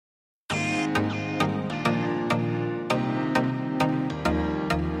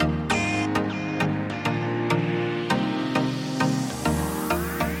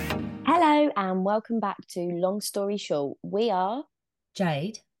and welcome back to Long Story Short. We are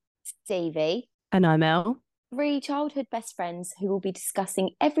Jade. Stevie, And I'm Elle. three childhood best friends who will be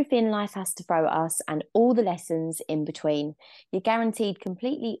discussing everything life has to throw at us and all the lessons in between. You're guaranteed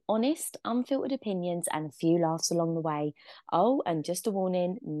completely honest, unfiltered opinions and a few laughs along the way. Oh, and just a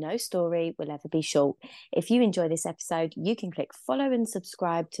warning, no story will ever be short. If you enjoy this episode, you can click follow and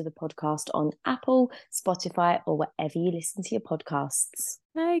subscribe to the podcast on Apple, Spotify, or wherever you listen to your podcasts.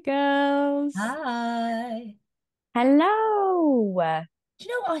 Hey, girls. Hi. Hello. Do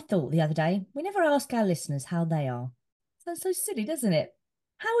you know what I thought the other day? We never ask our listeners how they are. Sounds so silly, doesn't it?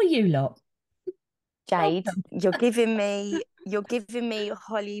 How are you lot? Jade, Welcome. you're giving me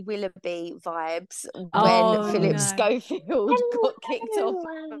Holly Willoughby vibes when Oh, Philip no. Schofield Hello. got kicked off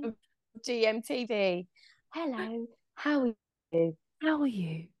of GMTV. Hello, how are you? How are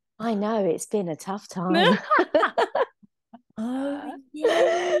you? I know it's been a tough time. Oh,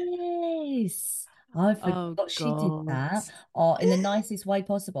 yes. I Oh, forgot she did God. that. Oh, in the nicest way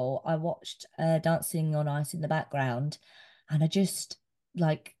possible. I watched Dancing on Ice in the background, and I just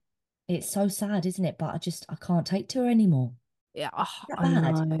like it's so sad, isn't it? But I can't take to her anymore. Yeah, That I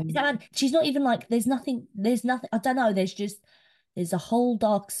bad? know. Is that bad? She's not even like there's nothing, I don't know, there's a whole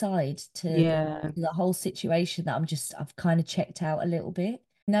dark side Yeah. to the whole situation that I've kind of checked out a little bit.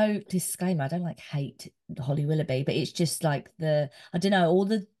 No disclaimer, I don't like hate Holly Willoughby, but it's just like I don't know, all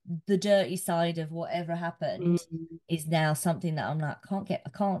the dirty side of whatever happened Mm. is now something that I'm like, I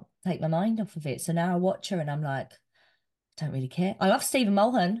can't take my mind off of it. So now I watch her and I'm like, I don't really care. I love Stephen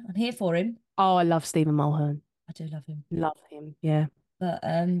Mulhern. I'm here for him. Oh, I love Stephen Mulhern. I do love him. Love him. Yeah. But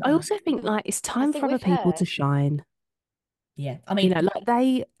I also think like it's I time think for other with people her, to shine. yeah, I You mean, know, like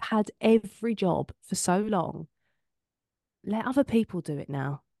they had every job for so long. Let other people do it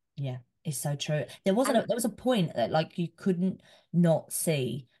now. yeah, it's so true. and There was a point that like you couldn't not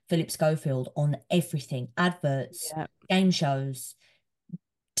see Philip Schofield on everything, adverts, Yeah. game shows,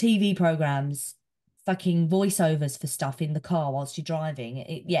 TV programs, fucking voiceovers for stuff in the car whilst you're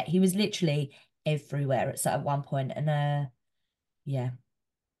driving. Yeah, he was literally everywhere at one point. And yeah,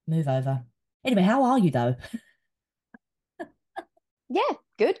 move over. Anyway, how are you though? yeah,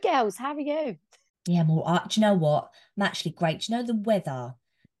 good girls. How are you? Yeah, do you know what? I'm actually great. Do you know the weather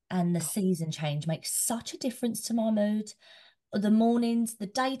and the season change makes such a difference to my mood? The mornings, the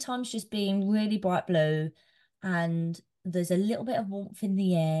daytime's just being really bright blue, and there's a little bit of warmth in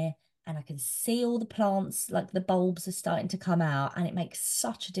the air, and I can see all the plants, like the bulbs are starting to come out, and it makes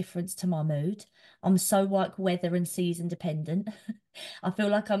such a difference to my mood. I'm so like weather and season dependent. I feel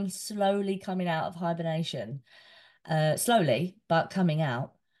like I'm slowly coming out of hibernation, slowly, but coming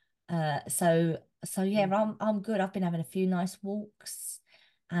out. So yeah, I'm good. I've been having a few nice walks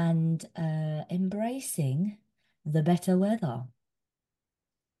and embracing the better weather.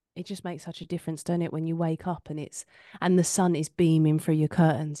 It just makes such a difference, don't it, when you wake up and the sun is beaming through your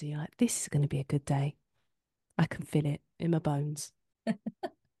curtains. And you're like, this is going to be a good day. I can feel it in my bones.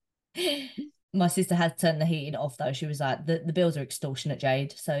 My sister had turned the heating off though. She was like, the bills are extortionate,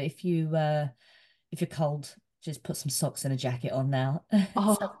 Jade. So if you're cold, just put some socks and a jacket on now. So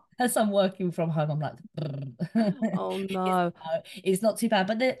Oh, as I'm working from home, I'm like, oh it's, no. it's not too bad.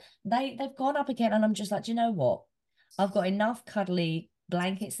 But they've gone up again, and I'm just like, do you know what? I've got enough cuddly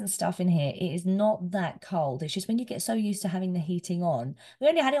blankets and stuff in here. It is not that cold. It's just when you get so used to having the heating on. We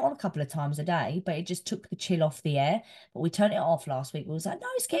only had it on a couple of times a day, but it just took the chill off the air. But we turned it off last week. We was like, no,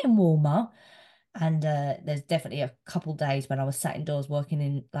 it's getting warmer. And there's definitely a couple days when I was sat indoors working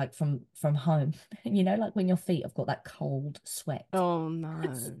in like from home. You know, like when your feet have got that cold sweat. Oh no.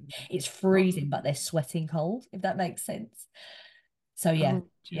 It's Oh, freezing, but they're sweating cold, if that makes sense. So yeah, oh,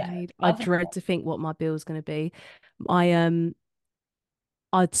 yeah. Jade. I Other than dread to think what my bill's going to be. I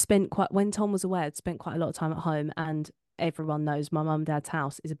I'd spent quite when Tom was away, I'd spent quite a lot of time at home, and everyone knows my mum and dad's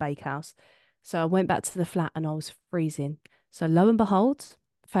house is a bakehouse. So I went back to the flat and I was freezing. So lo and behold,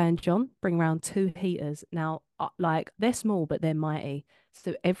 Fan John bring around two heaters. Now, like they're small, but they're mighty.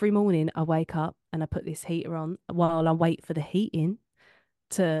 So every morning I wake up and I put this heater on while I wait for the heating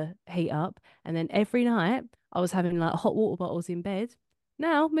to heat up. And then every night I was having like hot water bottles in bed.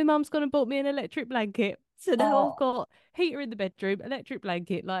 Now my mum's gone and bought me an electric blanket. So now I've oh, got heater in the bedroom, electric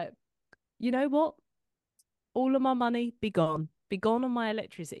blanket. Like, you know what? All of my money be gone. Be gone on my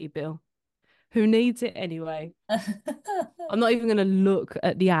electricity bill. Who needs it anyway? I'm not even going to look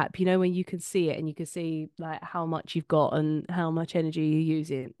at the app, you know, when you can see it and you can see like how much you've got and how much energy you're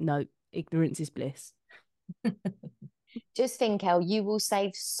using. No, ignorance is bliss. Just think, El, you will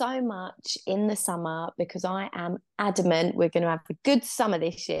save so much in the summer because I am adamant we're going to have a good summer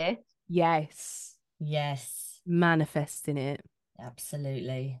this year. Yes. yes, Manifesting it.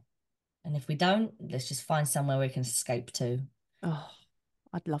 absolutely. And if we don't, let's just find somewhere we can escape to. Oh,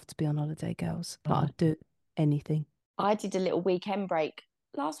 I'd love to be on holiday, girls. Like, Oh, I'd do anything. I did a little weekend break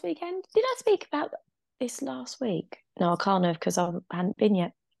last weekend. Did I speak about this last week? No, I can't have because I hadn't been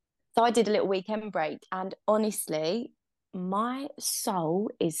yet. So I did a little weekend break, and honestly, my soul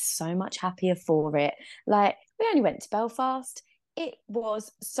is so much happier for it. Like, we only went to Belfast. It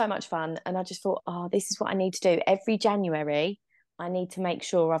was so much fun. And I just thought, oh, this is what I need to do. Every January, I need to make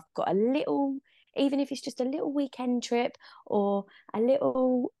sure I've got a little, even if it's just a little weekend trip or a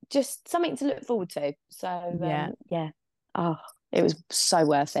little, just something to look forward to. So, Yeah. yeah. Oh, it was so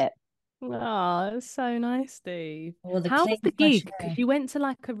worth it. Oh, it's so nice, Steve. all the How clean was the fresh gig? air. Because you went to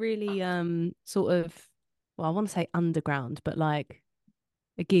like a really sort of, well, I want to say underground, but like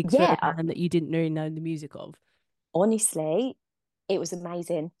a gig for a Yeah, band that you didn't really know the music of. honestly, it was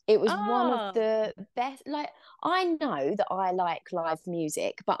amazing. It was one of Oh, the best. Like, I know that I like live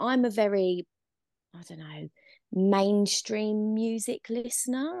music, but I'm a very, I don't know, mainstream music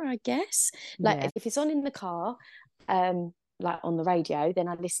listener, I guess. Like, yeah. if it's on in the car, like on the radio, then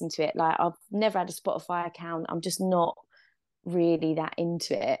I listen to it. Like, I've never had a Spotify account. I'm just not really that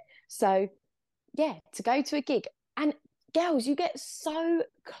into it. So, yeah, to go to a gig and girls, you get so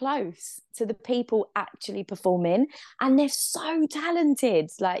close to the people actually performing, and they're so talented.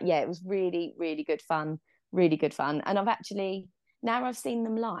 Like, yeah, it was really, really good fun, really good fun. And I've actually, now I've seen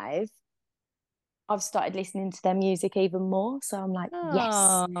them live, I've started listening to their music even more. So I'm like, yes,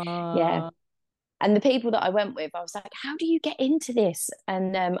 yeah. Oh, And the people that I went with, I was like, how do you get into this?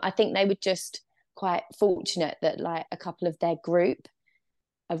 And I think they were just quite fortunate that like a couple of their group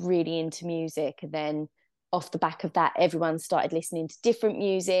are really into music, and then off the back of that everyone started listening to different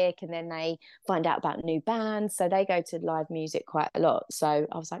music, and then they find out about new bands, so they go to live music quite a lot. So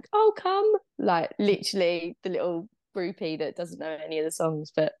I was like, oh, come, like literally the little groupie that doesn't know any of the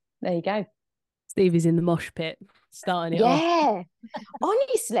songs, but there you go. Stevie's in the mosh pit, starting it off. Yeah,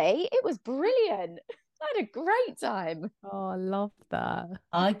 honestly, it was brilliant. I had a great time. Oh, I love that.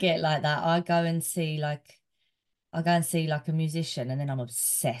 I get like that. I go and see like a musician and then I'm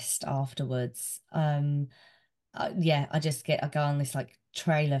obsessed afterwards. Yeah, I go on this like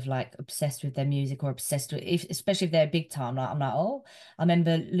trail of like obsessed with their music or obsessed with if especially if they're big time. Like I'm like, oh, I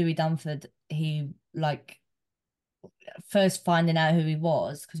remember Louis Dunford, he like first finding out who he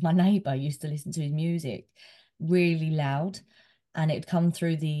was because my neighbour used to listen to his music really loud and it'd come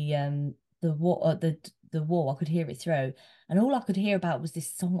through the wall the wall. I could hear it through and all I could hear about was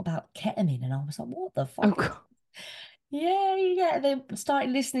this song about ketamine and I was like, what the Oh, fuck is God. yeah, yeah. They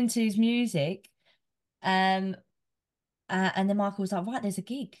started listening to his music. Um, and then Michael was like, right, there's a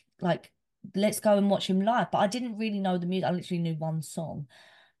gig. Like, let's go and watch him live. But I didn't really know the music. I literally knew one song.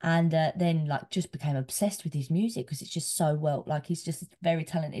 And then like just became obsessed with his music because it's just so well, like he's just a very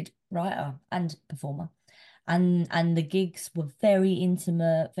talented writer and performer. And the gigs were very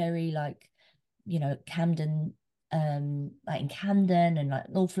intimate, very like, Camden, like in Camden and like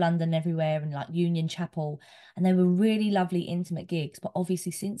North London everywhere and like Union Chapel. And they were really lovely, intimate gigs. But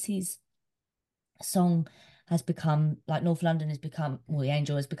obviously since his song has become like North London has become, well, the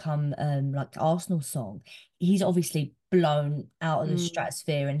Angel has become like the Arsenal song. He's obviously blown out of the Mm.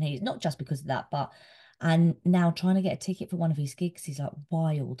 stratosphere, and he's not just because of that, but and now trying to get a ticket for one of his gigs is like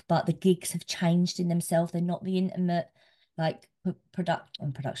wild. But the gigs have changed in themselves. They're not the intimate like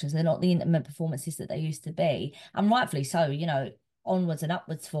productions. They're not the intimate performances that they used to be, and rightfully so. Onwards and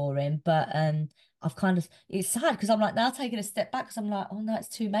upwards for him. But I've kind of it's sad because I'm like now taking a step back because I'm like, oh no, it's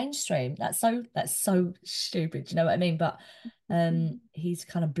too mainstream. That's so stupid. Do you know what I mean? But he's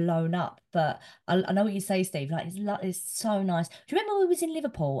kind of blown up. But I know what you say, Steve. Like it's so nice. Do you remember when we was in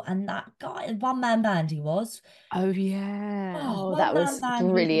Liverpool and that guy, one man band he was? Oh, yeah. Oh, Oh, one that man was band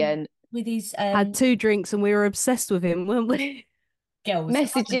brilliant. with his Had 2 drinks and we were obsessed with him, weren't we? girls.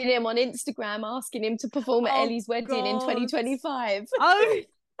 Messaging him on Instagram asking him to perform at Oh, Ellie's wedding in God. 2025. Oh,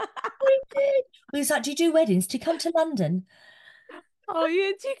 We did. We was like, do you do weddings? Do you come to London? oh, yeah.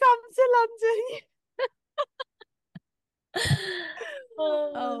 Did you come to London?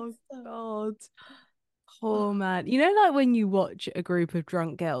 Oh, Oh, God. Oh man. You know, like when you watch a group of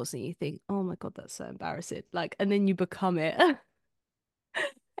drunk girls and you think, oh my God, that's so embarrassing. Like, and then you become it.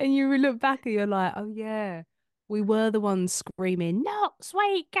 And you look back and you're like, oh yeah, we were the ones screaming, not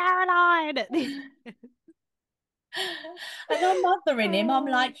sweet Caroline at the And I'm mothering him. I'm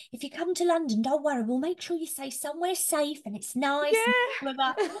Oh, like, if you come to London, don't worry, we'll make sure you stay somewhere safe and it's nice. And yeah. we're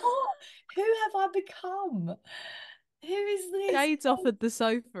like, what? Who have I become? Who is this? Jade's offered the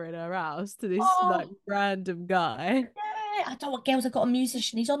sofa in her house to this like Oh, random guy. yeah. I don't want girls. I've got a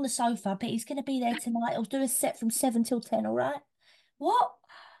musician. He's on the sofa, but he's going to be there tonight. He'll do a set from 7 till 10, all right? What?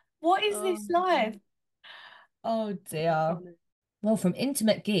 What is Oh, this life? Oh dear. funny. Well, from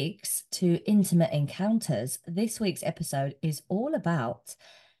intimate gigs to intimate encounters, this week's episode is all about,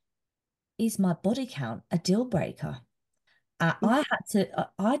 is my body count a deal breaker? I had to,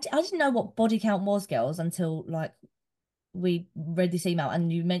 I didn't know what body count was, girls, until like we read this email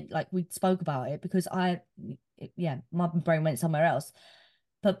and you meant like we spoke about it because yeah, my brain went somewhere else.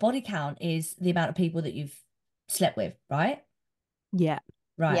 But body count is the amount of people that you've slept with, right? Yeah.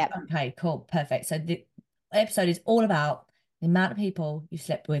 Right. Yep. Okay, cool. Perfect. So the episode is all about the amount of people you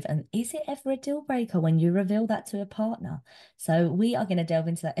slept with, and is it ever a deal breaker when you reveal that to a partner? So we are going to delve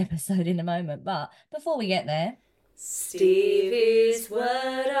into that episode in a moment. But before we get there, Stevie's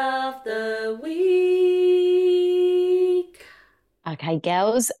word of the week. Okay,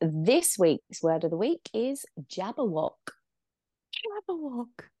 girls, this week's word of the week is Jabberwock. Jabberwock.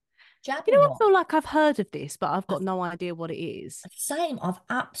 You know, I Jabberwock. feel like I've heard of this, but I've got no idea what it is. Same. I've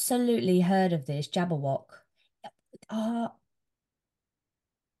absolutely heard of this Jabberwock. Uh,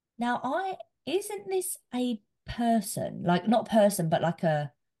 now isn't this a person? Like not person, but like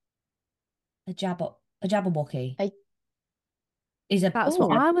a Jabberwocky. Is That's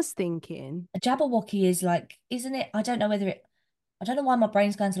what a I was thinking. Jabberwocky is like, isn't it? I don't know I don't know why my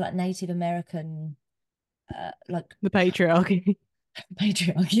brain's going to like Native American, like The patriarchy.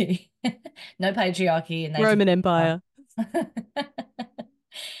 patriarchy. No patriarchy in Native Roman America. Empire.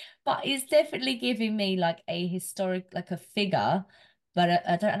 But it's definitely giving me like a historic, like a figure. But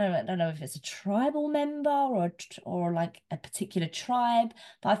I don't know if it's a tribal member or like a particular tribe.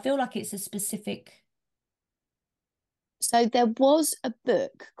 But I feel like it's a specific. So there was a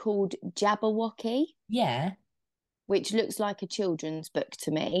book called Jabberwocky, Yeah. which looks like a children's book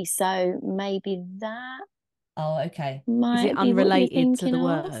to me. So maybe that Oh, okay. Is might it be what you're unrelated to thinking the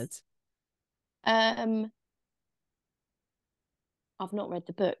of. word? I've not read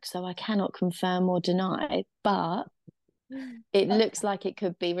the book, so I cannot confirm or deny, but it looks like it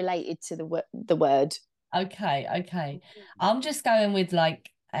could be related to the word. Okay, okay. I'm just going with like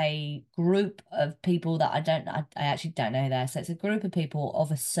a group of people that I actually don't know there. So it's a group of people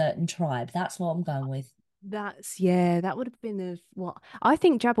of a certain tribe. That's what I'm going with. That would have been what I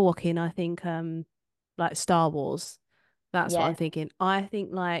think Jabberwocky, and I think like Star Wars. That's what Yeah. I'm thinking. I think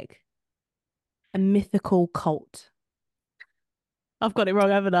like a mythical cult. I've got it wrong,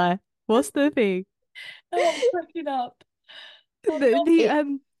 haven't I? What's the thing? Oh, I'm cracking up. Oh, The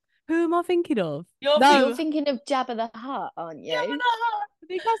It, who am I thinking of? you're you're No, thinking of Jabba the Hutt, aren't yeah, you? I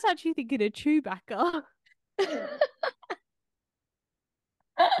think I was actually thinking of Chewbacca.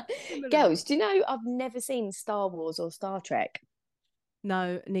 Girls, do you know I've never seen Star Wars or Star Trek?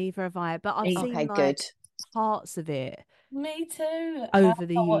 No, neither have I. But I've Okay, seen good. like parts of it Me too. How have over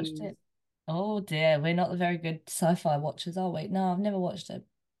the I watched years. it? Oh dear, we're not the very good sci-fi watchers, are we? No, I've never watched it.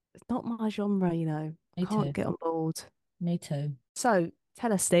 It's not my genre, you know. Me Can't too. get on board. Me too. So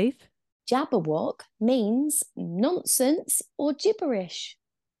tell us, Steve. Jabberwock means nonsense or gibberish.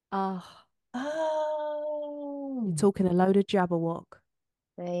 Ah, Oh, talking a load of Jabberwock.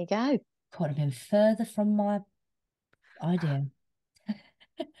 There you go. couldn't have been further from my idea.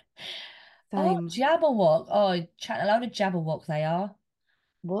 Oh, Same. Jabberwock. Oh, chatting a load of Jabberwock they are.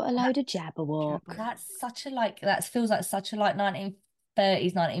 What a load of Jabberwock. That's such a like that feels like such a like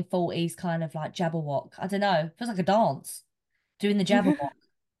 1930s, 1940s kind of like Jabberwock. I don't know. Feels like a dance. Doing the Jabberwock.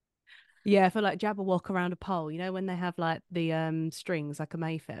 Yeah, I feel like Jabberwock around a pole. You know when they have like the strings, like a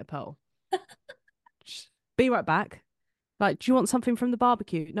Mayfair pole. Just be right back. Like, do you want something from the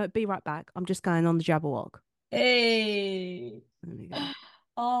barbecue? No, be right back. I'm just going on the Jabberwock. Hey. There we go.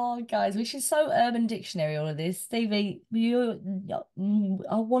 Oh, guys, we should so Urban Dictionary all of this. Stevie,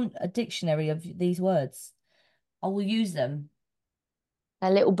 I want a dictionary of these words. I will use them.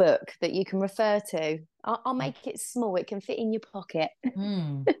 A little book that you can refer to. I'll make it small. It can fit in your pocket.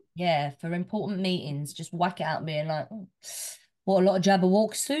 Yeah, for important meetings, just whack it out being like, what a lot of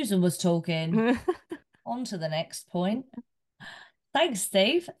Jabberwock Susan was talking. On to the next point. Thanks,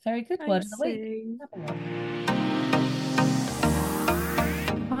 Steve. Very good word of the week. Sue. Jabberwock.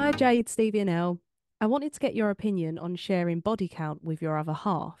 Hi, Jade, Stevie, and Elle. I wanted to get your opinion on sharing body count with your other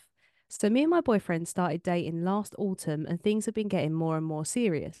half. So, me and my boyfriend started dating last autumn, and things have been getting more and more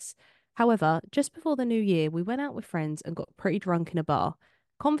serious. However, just before the new year, we went out with friends and got pretty drunk in a bar.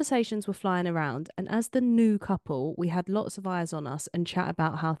 Conversations were flying around, and as the new couple, we had lots of eyes on us and chat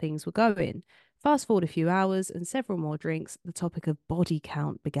about how things were going. Fast forward a few hours and several more drinks, the topic of body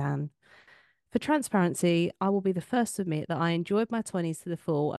count began. For transparency, I will be the first to admit that I enjoyed my 20s to the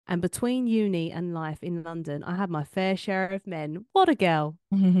full, and between uni and life in London, I had my fair share of men. What a girl!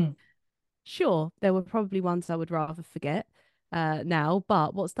 Sure, there were probably ones I would rather forget, now,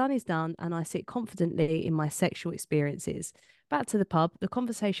 but what's done is done, and I sit confidently in my sexual experiences. Back to the pub, the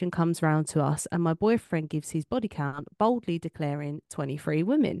conversation comes round to us, and my boyfriend gives his body count, boldly declaring 23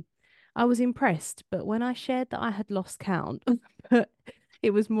 women. I was impressed, but when I shared that I had lost count, but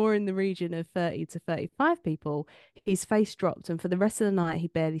it was more in the region of 30 to 35 people, his face dropped, and for the rest of the night, he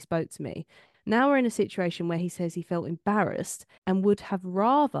barely spoke to me. Now we're in a situation where he says he felt embarrassed and would have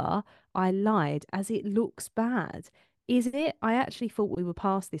rather I lied as it looks bad. Is it? I actually thought we were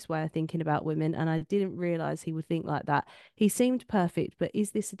past this way of thinking about women, and I didn't realize he would think like that. He seemed perfect, but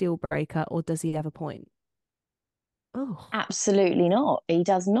is this a deal breaker or does he have a point? Oh, Absolutely not. He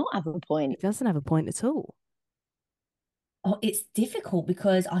does not have a he point. doesn't have a point at all. Oh, it's difficult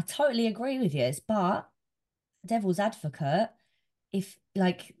because I totally agree with you, but devil's advocate, if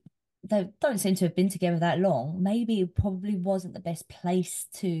like they don't seem to have been together that long, maybe it probably wasn't the best place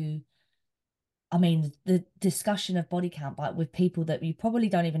to. I mean, the discussion of body count, but with people that you probably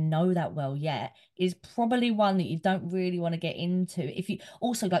don't even know that well yet, is probably one that you don't really want to get into. If you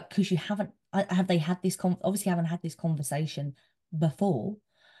also like, because you haven't, have they had this obviously haven't had this conversation before.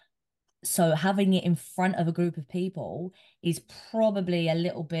 So having it in front of a group of people is probably a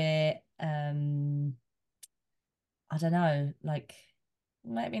little bit, I don't know, like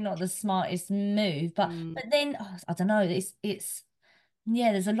maybe not the smartest move, but Mm, then I don't know, it's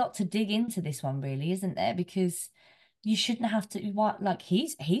yeah, there's a lot to dig into this one, really, isn't there? Because you shouldn't have to what like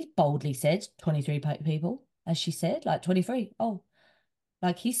he's boldly said 23 people, as she said, like 23. Oh,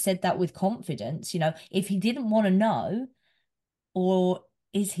 like he said that with confidence, if he didn't want to know, or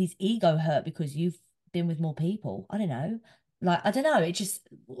is his ego hurt because you've been with more people? I don't know. Like, I don't know. It just,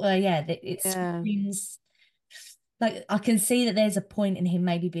 well, yeah, it yeah. screams. Like, I can see that there's a point in him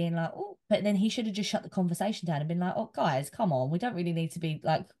maybe being like, oh, but then he should have just shut the conversation down and been like, oh, guys, come on. We don't really need to be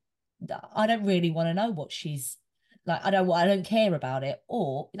like, I don't really want to know what she's like. I don't care about it.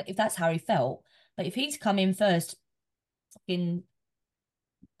 Or like, if that's how he felt, but if he's come in first, fucking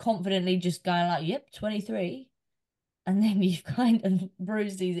confidently just going like, yep, 23. And then you've kind of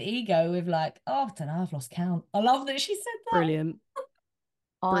bruised his ego with like, oh, I don't know, I've lost count. I love that she said that. Brilliant.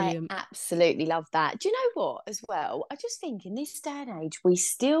 I Brilliant. absolutely love that. Do you know what, as well? I just think in this day and age, we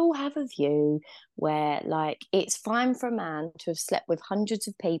still have a view where, like, it's fine for a man to have slept with hundreds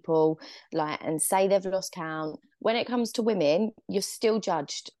of people, like, and say they've lost count. When it comes to women, you're still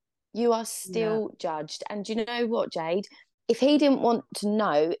judged. You are Yeah. still judged. And do you know what, Jade? If he didn't want to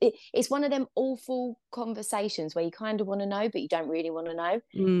know, it's one of them awful conversations where you kind of want to know, but you don't really want to know.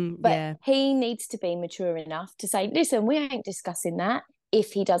 But Yeah. he needs to be mature enough to say, listen, we ain't discussing that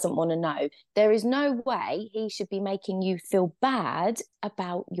if he doesn't want to know. There is no way he should be making you feel bad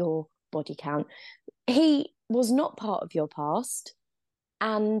about your body count. He was not part of your past.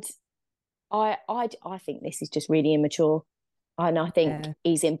 And I think this is just really immature. And I think Yeah.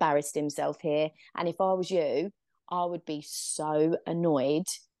 he's embarrassed himself here. And if I was you, I would be so annoyed.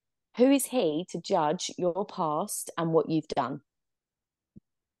 Who is he to judge your past and what you've done?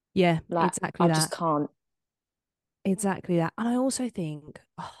 Yeah. Like, Exactly I that. just can't. Exactly that. And I also think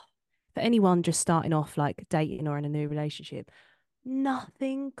for anyone just starting off like dating or in a new relationship,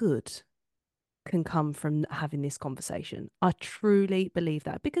 nothing good can come from having this conversation. I truly believe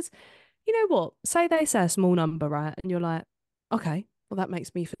that because you know what? Say a small number, right? And you're like, okay, well, that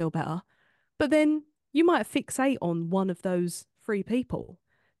makes me feel better. But then you might fixate on one of those three people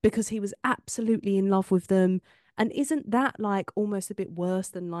because he was absolutely in love with them. And isn't that like almost a bit worse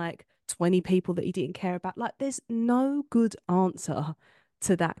than like 20 people that he didn't care about? Like, there's no good answer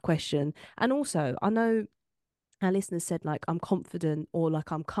to that question. And also, I know our listeners said, like, I'm confident or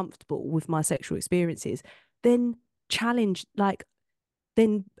like I'm comfortable with my sexual experiences. Then challenge, like,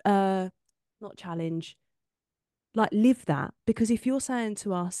 then, not challenge like live that because if you're saying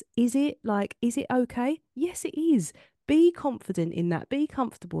to us is it okay, yes it is, be confident in that, be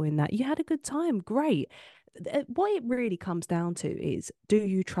comfortable in that, you had a good time, great. What it really comes down to is do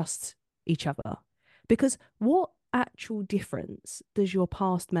you trust each other, because what actual difference does your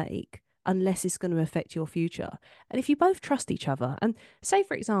past make unless it's going to affect your future? And if you both trust each other, and say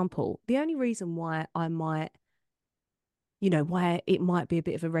for example the only reason why I might where it might be a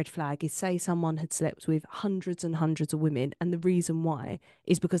bit of a red flag is say someone had slept with hundreds and hundreds of women, and the reason why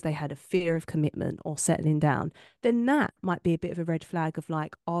is because they had a fear of commitment or settling down. Then that might be a bit of a red flag of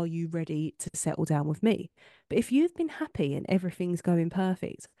like, are you ready to settle down with me? But if you've been happy and everything's going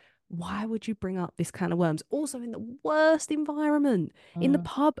perfect, why would you bring up this can of worms? Also, in the worst environment, in the Mm,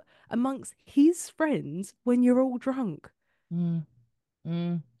 pub amongst his friends when you're all drunk. mm,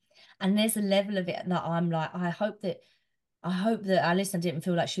 mm. And there's a level of it that I'm like, I hope that our listener didn't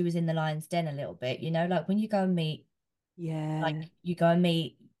feel like she was in the lion's den a little bit, like when you go and meet Yeah. Like you go and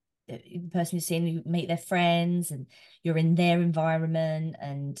meet the person you're seeing, you meet their friends and you're in their environment.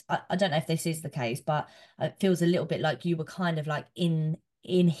 And I don't know if this is the case, but it feels a little bit like you were kind of like in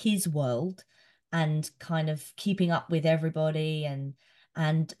his world and kind of keeping up with everybody. And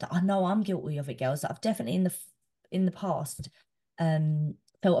I know I'm guilty of it, girls. I've definitely in the past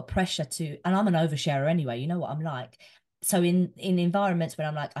felt a pressure to, and I'm an oversharer anyway, you know what I'm like. So in environments where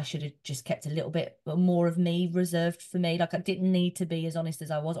I'm like, I should have just kept a little bit more of me reserved for me, like I didn't need to be as honest as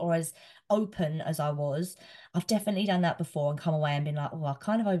I was or as open as I was. I've definitely done that before and come away and been like, oh, I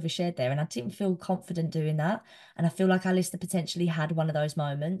kind of overshared there, and I didn't feel confident doing that. And I feel like Alistair potentially had one of those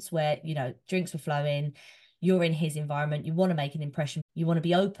moments where, you know, drinks were flowing, you're in his environment, you want to make an impression, you want to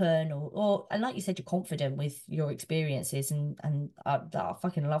be open, or and like you said, you're confident with your experiences, and I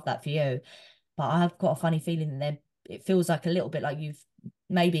fucking love that for you. But I've got a funny feeling that it feels like a little bit like you've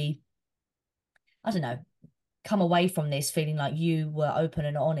maybe, I don't know, come away from this feeling like you were open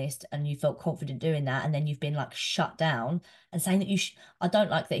and honest and you felt confident doing that, and then you've been like shut down and saying that I don't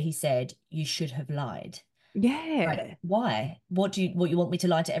like that he said you should have lied. Like, Yeah. why? What you want me to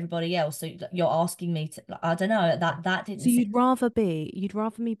lie to everybody else? So you're asking me to, I don't know, that didn't So seem. you'd rather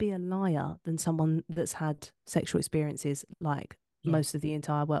me be a liar than someone that's had sexual experiences like Yeah. most of the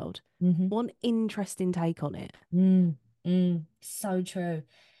entire world. Mm-hmm. One interesting take on it. So true.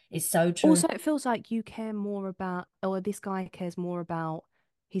 It's so true. Also, it feels like you care more about, or this guy cares more about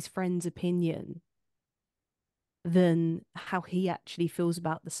his friend's opinion than how he actually feels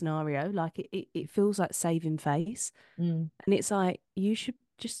about the scenario. Like it feels like saving face. Mm. And it's like you should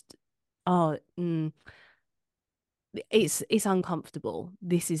just oh it's uncomfortable.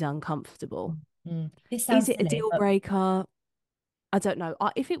 This is uncomfortable. This Is sounds it a silly, deal but breaker? I don't know.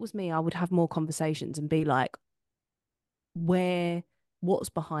 If it was me, I would have more conversations and be like, where, what's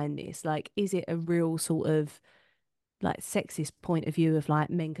behind this? Like, is it a real sort of like sexist point of view of like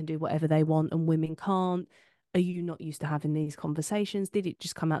men can do whatever they want and women can't? Are you not used to having these conversations? Did it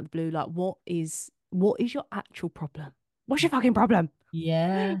just come out of the blue? Like, what is your actual problem? What's your fucking problem?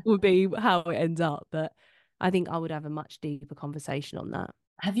 yeah. Would be how it ends up. But I think I would have a much deeper conversation on that.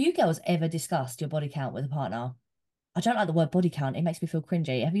 Have you girls ever discussed your body count with a partner? I don't like the word body count. It makes me feel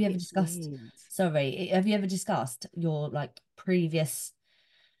cringy. Have you ever It discussed, is. sorry, have you ever discussed your like previous,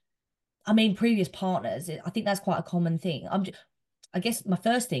 previous partners? I think that's quite a common thing. I guess my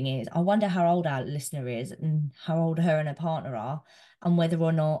first thing is I wonder how old our listener is and how old her and her partner are, and whether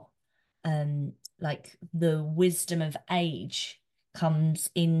or not like the wisdom of age comes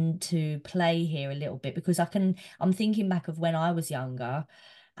into play here a little bit, because I'm thinking back of when I was younger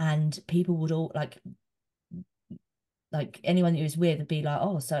and people would all like anyone who was with would be like,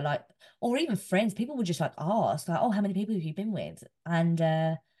 oh, so like, or even friends, people would just like ask like, oh, how many people have you been with? And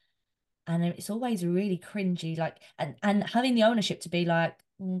it's always really cringy, like, and having the ownership to be like,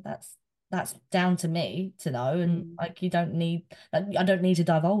 that's down to me to know, and Mm. like you don't need, like, I don't need to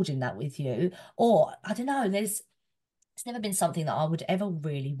divulge in that with you. Or I don't know, it's never been something that I would ever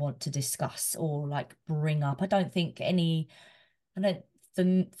really want to discuss or like bring up. I don't for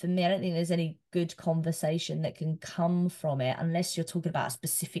me, I don't think there's any good conversation that can come from it unless you're talking about a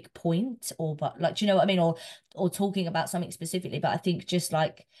specific point, or but like, do you know what I mean? Or talking about something specifically. But I think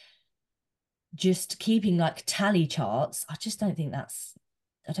just keeping like tally charts, I don't think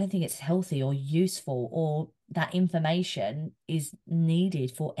it's healthy or useful, or that information is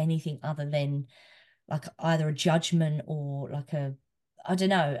needed for anything other than like either a judgment or like I don't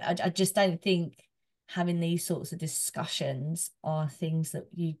know. I just don't think having these sorts of discussions are things that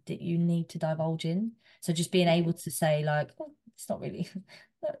you need to divulge in. So just being able to say like, oh, it's not really,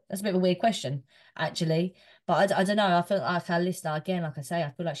 that's a bit of a weird question, actually. But I don't know. I feel like our listener, again, like I say, I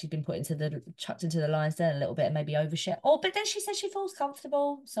feel like she's been chucked into the lion's den a little bit and maybe overshare. Oh, but then she says she feels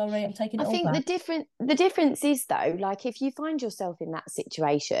comfortable. Sorry, I'm taking it I all think back. the difference is though, like if you find yourself in that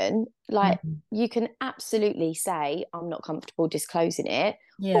situation, like Mm. you can absolutely say, I'm not comfortable disclosing it.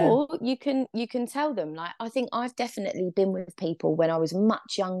 Yeah. Or you can tell them, like, I think I've definitely been with people when I was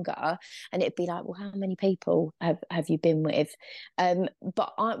much younger, and it'd be like, well, how many people have you been with?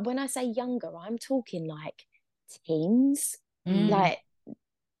 But when I say younger, I'm talking like teens, Mm. like,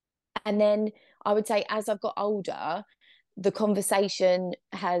 and then I would say as I've got older, the conversation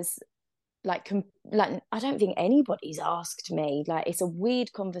has like I don't think anybody's asked me, like it's a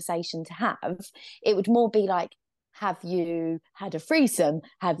weird conversation to have. It would more be like, have you had a threesome,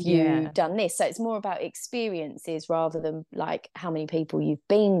 have you Yeah. done this? So it's more about experiences rather than like how many people you've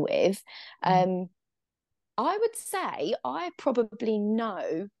been with. I would say I probably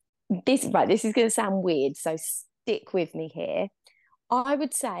know this, right, this is going to sound weird, so stick with me here. I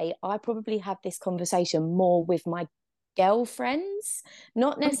would say I probably have this conversation more with my girlfriends,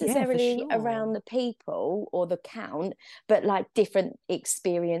 not Oh, yeah, for necessarily around sure. the people or the count, but like different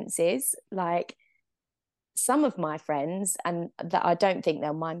experiences. Like some of my friends, and that I don't think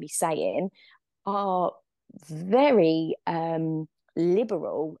they'll mind me saying, are very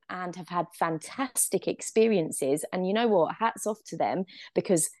liberal and have had fantastic experiences. And you know what? Hats off to them,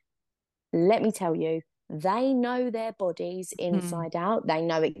 because let me tell you, they know their bodies Hmm. inside out. They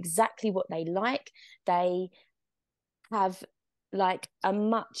know exactly what they like. They have like a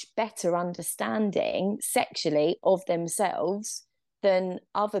much better understanding sexually of themselves than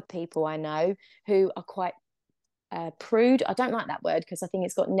other people I know who are quite prude. I don't like that word because I think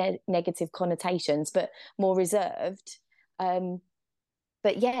it's got negative connotations, but more reserved. Um,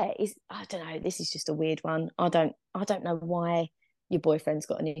 but yeah, I don't know. This is just a weird one. I don't know why your boyfriend's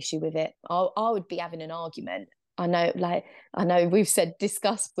got an issue with it. I would be having an argument. I know we've said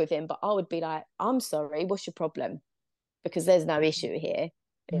discuss with him, but I would be like, I'm sorry, what's your problem? Because there's no issue here.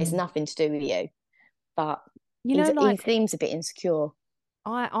 It's Mm. nothing to do with you. But You know, he like seems a bit insecure.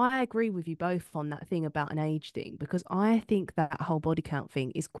 I agree with you both on that thing about an age thing, because I think that whole body count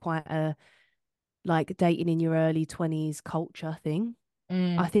thing is quite a like dating in your early 20s culture thing. I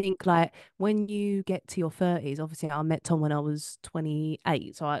Mm. think like when you get to your 30s, obviously I met Tom when I was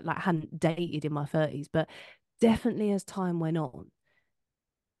 28, so I like hadn't dated in my 30s, but definitely as time went on,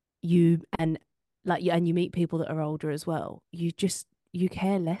 you and you meet people that are older as well, you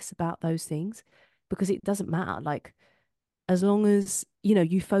care less about those things because it doesn't matter. Like as long as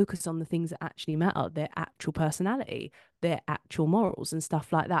you focus on the things that actually matter, their actual personality, their actual morals and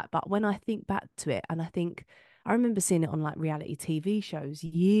stuff like that. But when I think back to it, and I remember seeing it on like reality TV shows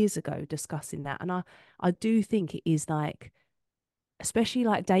years ago discussing that, and I do think it is like, especially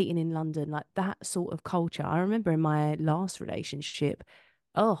like dating in London, like that sort of culture. I remember in my last relationship,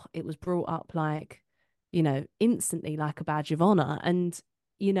 oh, it was brought up like, instantly like a badge of honor. And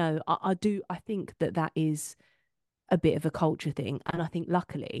I think that that is a bit of a culture thing. And I think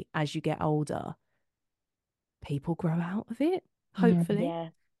luckily, as you get older, people grow out of it, Mm. hopefully. Yeah.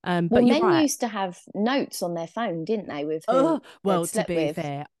 Well, But you're men right. used to have notes on their phone, didn't they, with who Oh, they'd well, to slept be with?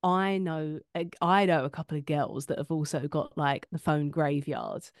 fair, I know a couple of girls that have also got like the phone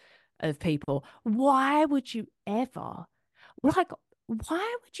graveyard of people. Why would you ever like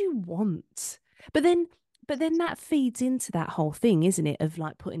why would you want? But then but then that feeds into that whole thing, isn't it? Of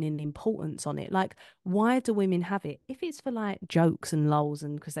like putting in importance on it. Like, why do women have it? If it's for like jokes and lols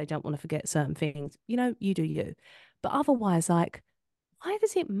and because they don't want to forget certain things, you do you. But otherwise, like, why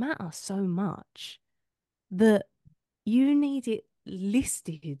does it matter so much that you need it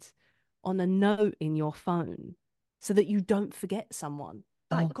listed on a note in your phone so that you don't forget someone?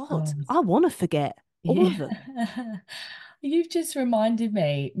 Like, Oh God, God. I want to forget all of them. Yeah. You've just reminded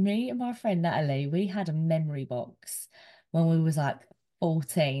me and my friend Natalie, we had a memory box when we was like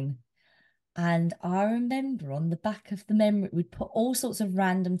 14. And I remember on the back of the memory, we'd put all sorts of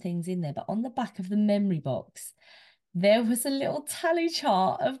random things in there, but on the back of the memory box, there was a little tally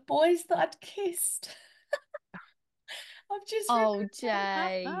chart of boys that I'd kissed. I've just Oh, remembered.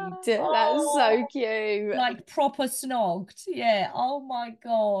 Jade, that's so Oh, cute. like proper snogged. Yeah. Oh my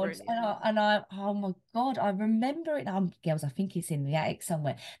God. Brilliant. Oh my God, I remember it. Girls, I think it's in the attic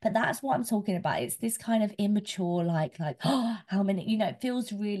somewhere. But that's what I'm talking about. It's this kind of immature, oh, how many, it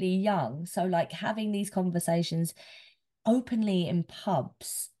feels really young. So like having these conversations openly in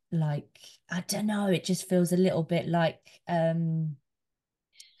pubs, like, I don't know, it just feels a little bit like, The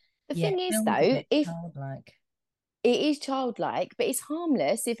yeah, thing it is, feels a though, bit if childlike. it is childlike, but it's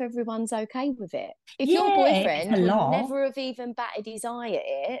harmless if everyone's okay with it. If your Yeah, if it's a boyfriend would laugh. never have even batted his eye at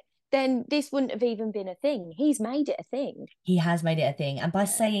it, then this wouldn't have even been a thing. He's made it a thing. He has made it a thing. And by Yeah.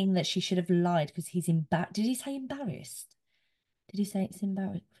 saying that she should have lied because he's embarrassed. Did he say embarrassed? Did he say it's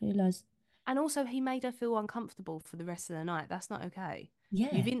embarrassed? Realize. And also, he made her feel uncomfortable for the rest of the night. That's not okay.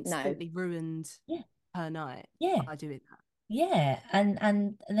 You've Yeah. No. instantly ruined Yeah. her night Yeah. by doing that. Yeah. And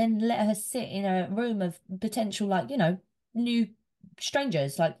then let her sit in a room of potential, like, new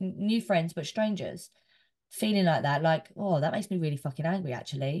strangers, like new friends, but strangers. Feeling like that, like, oh, that makes me really fucking angry,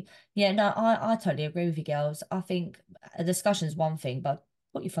 actually. Yeah, no, I totally agree with you, girls. I think a discussion's one thing, but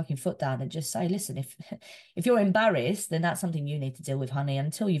put your fucking foot down and just say, listen, if if you're embarrassed, then that's something you need to deal with, honey.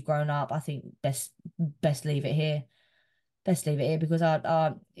 Until you've grown up, I think best leave it here. Best leave it here because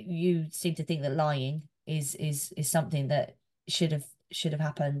you seem to think that lying is something that should have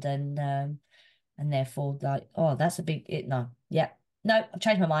happened and therefore like, oh, that's a big it. No, yeah, no, I've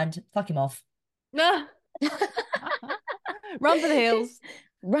changed my mind. Fuck him off. No. Run for the hills.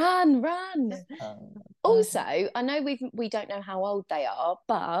 Run. Oh, Also, I know we don't know how old they are,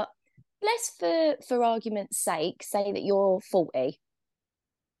 but let's for argument's sake say that you're 40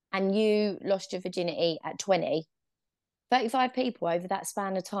 and you lost your virginity at 20. 35 people over that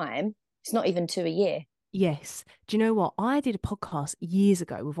span of time, it's not even 2 a year. Yes. Do you know what? I did a podcast years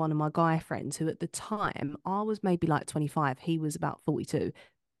ago with one of my guy friends who at the time I was maybe like 25. He was about 42.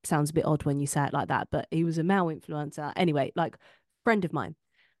 Sounds a bit odd when you say it like that, but he was a male influencer. Anyway, like friend of mine.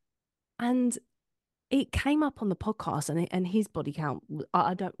 And it came up on the podcast and his body count,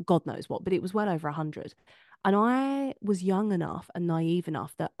 I don't, God knows what, but it was well over 100. And I was young enough and naive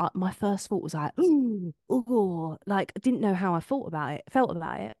enough that my first thought was like, ooh, ooh, like I didn't know how I felt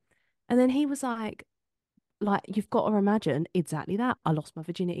about it. And then he was like you've got to imagine exactly that. I lost my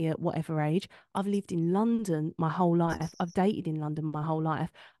virginity at whatever age. I've lived in London my whole life. I've dated in London my whole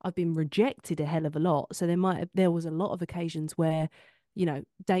life. I've been rejected a hell of a lot. So there was a lot of occasions where,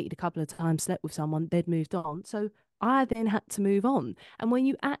 dated a couple of times, slept with someone, they'd moved on. So I then had to move on. And when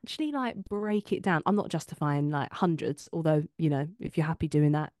you actually like break it down, I'm not justifying like hundreds, although, if you're happy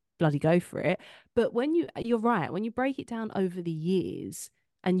doing that, bloody go for it. But you're right, when you break it down over the years,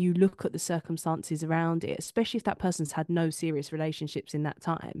 and you look at the circumstances around it, especially if that person's had no serious relationships in that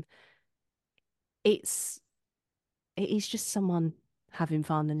time, it is just someone having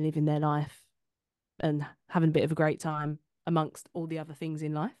fun and living their life and having a bit of a great time amongst all the other things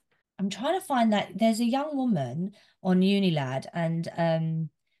in life. I'm trying to find that there's a young woman on Unilad, and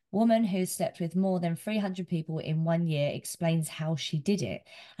woman who slept with more than 300 people in 1 year explains how she did it.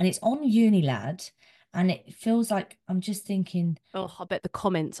 And it's on Unilad, and it feels like I'm just thinking, oh, I bet the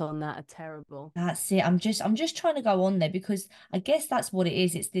comments on that are terrible. That's it. I'm just trying to go on there because I guess that's what it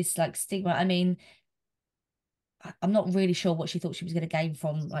is. It's this like stigma. I mean, I'm not really sure what she thought she was going to gain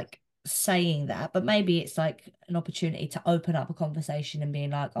from like saying that, but maybe it's like an opportunity to open up a conversation and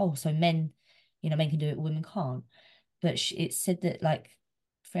being like, oh, so men, men can do it, women can't. But it said that like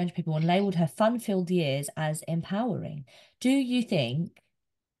 300 people and labeled her fun-filled years as empowering. Do you think?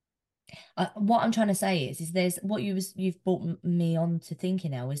 What I'm trying to say is there's what you've brought me on to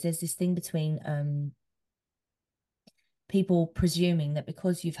thinking now is there's this thing between people presuming that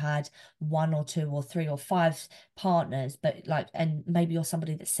because you've had one or two or three or five partners, but like, and maybe you're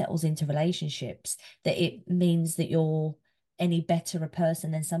somebody that settles into relationships, that it means that you're any better a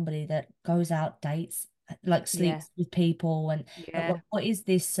person than somebody that goes out, dates, like sleeps with people, and like, what is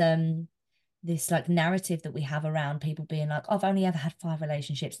this like narrative that we have around people being like, I've only ever had 5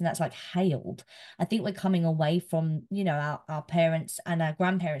 relationships, and that's like hailed. I think we're coming away from, our parents and our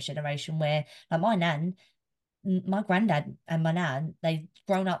grandparents' generation where like my granddad and my nan, they'd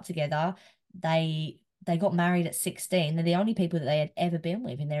grown up together. They got married at 16. They're the only people that they had ever been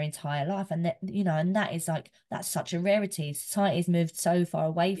with in their entire life. And that, and that is like, that's such a rarity. Society's moved so far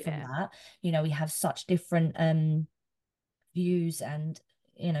away from that. We have such different views, and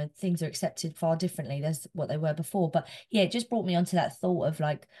things are accepted far differently than what they were before. But yeah, it just brought me onto that thought of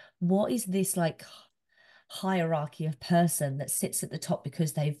like, what is this like hierarchy of person that sits at the top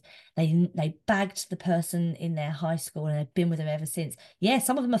because they bagged the person in their high school and they've been with them ever since. Yeah,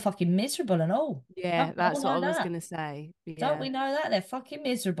 some of them are fucking miserable and all. Yeah, that's what I was going to say. Yeah. Don't we know that? They're fucking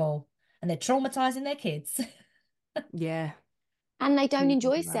miserable and they're traumatizing their kids. Yeah. And they don't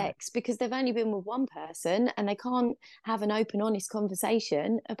enjoy sex because they've only been with one person and they can't have an open, honest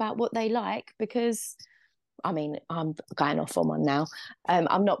conversation about what they like because, I mean, I'm going off on one now.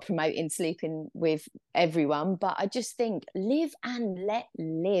 I'm not promoting sleeping with everyone, but I just think live and let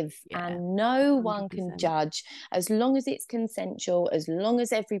live, and no 100%. One can judge as long as it's consensual, as long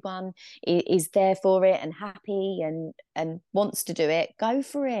as everyone is there for it and happy and wants to do it, go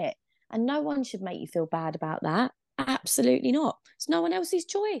for it. And no one should make you feel bad about that. Absolutely not. It's no one else's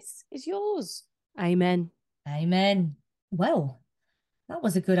choice. It's yours. Amen. Amen. Well, that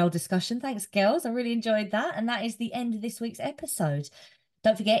was a good old discussion. Thanks, girls. I really enjoyed that. And that is the end of this week's episode.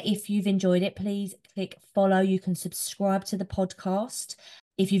 Don't forget, if you've enjoyed it, please click follow. You can subscribe to the podcast.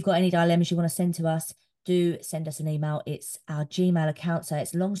 If you've got any dilemmas you want to send to us, do send us an email. It's our Gmail account. So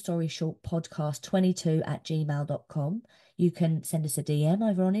it's longstoryshortpodcast22@gmail.com. You can send us a DM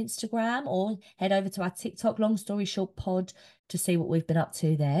over on Instagram or head over to our TikTok, Long Story Short Pod, to see what we've been up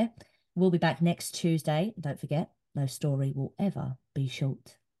to there. We'll be back next Tuesday. Don't forget, no story will ever be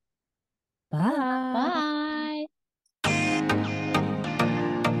short. Bye.